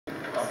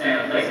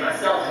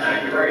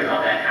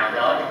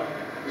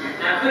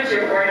quit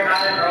your worrying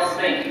about a girl's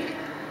thinking.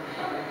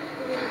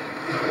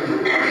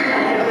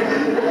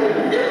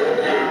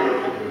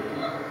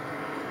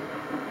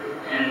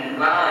 And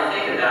while I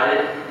think about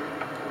it,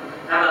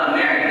 how about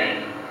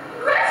marrying me?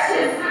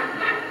 Gracious!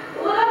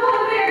 Well, I want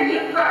to marry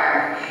you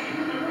first.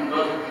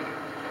 Well,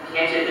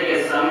 can't you think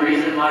of some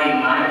reason why you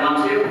might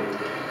want to?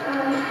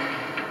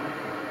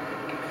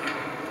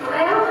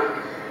 Well,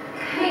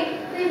 can't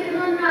think of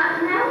one right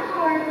now,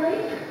 hardly.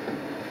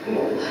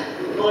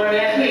 Lord,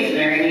 man, please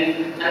marry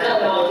me. I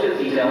don't know what to if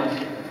you don't.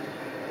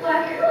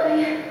 Why,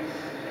 really?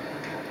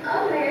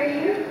 I'll marry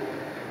you.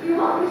 You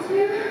want me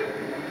to?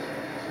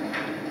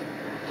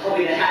 I'll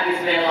be the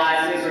happiest man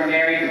alive since we're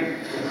married.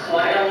 Well,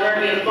 I gotta learn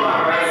to be a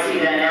farmer, I see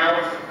that now.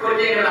 Quit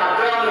thinking about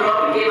throwing the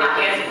rope and get my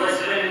hands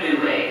blistered in a new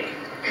way.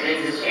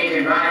 Things is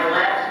changing right and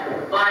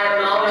left. Fly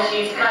up all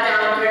machines, cut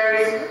down the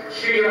prairies,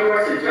 shoot your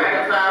horse and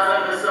drag the plows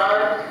under the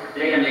sod.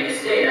 They're gonna make a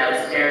state out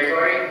of this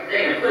territory.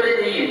 They're gonna put it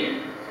in the Union.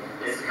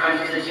 This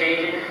country's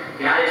a-changing.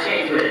 You gotta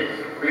change with it.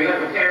 Bring up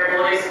a pair of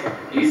boys,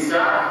 new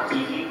stock, to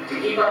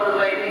keep up with the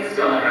way things is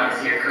going around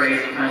this here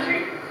crazy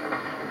country.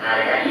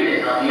 I got you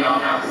to help me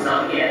on out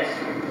something yet.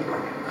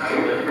 I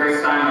remember the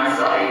first time I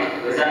saw you,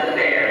 it was at the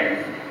fair,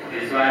 and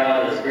you was riding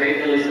one of those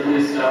great fillies of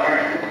Blue Star,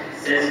 and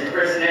says to the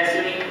person next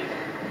to me,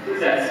 "Who's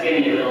that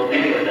skinny little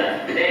thing with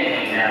that thing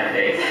hanging out of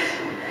face?"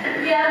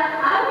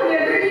 Yeah, I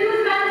remember you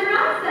was riding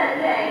rocks that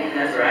day.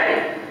 That's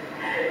right.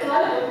 Well, I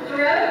will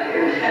throw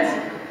you.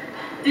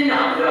 Did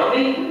not throw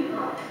me.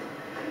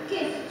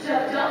 Guess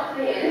jumped off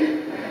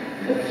then.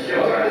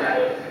 Sure,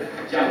 I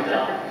jumped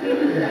off.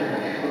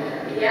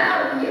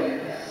 Yeah, you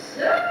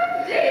sure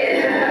did.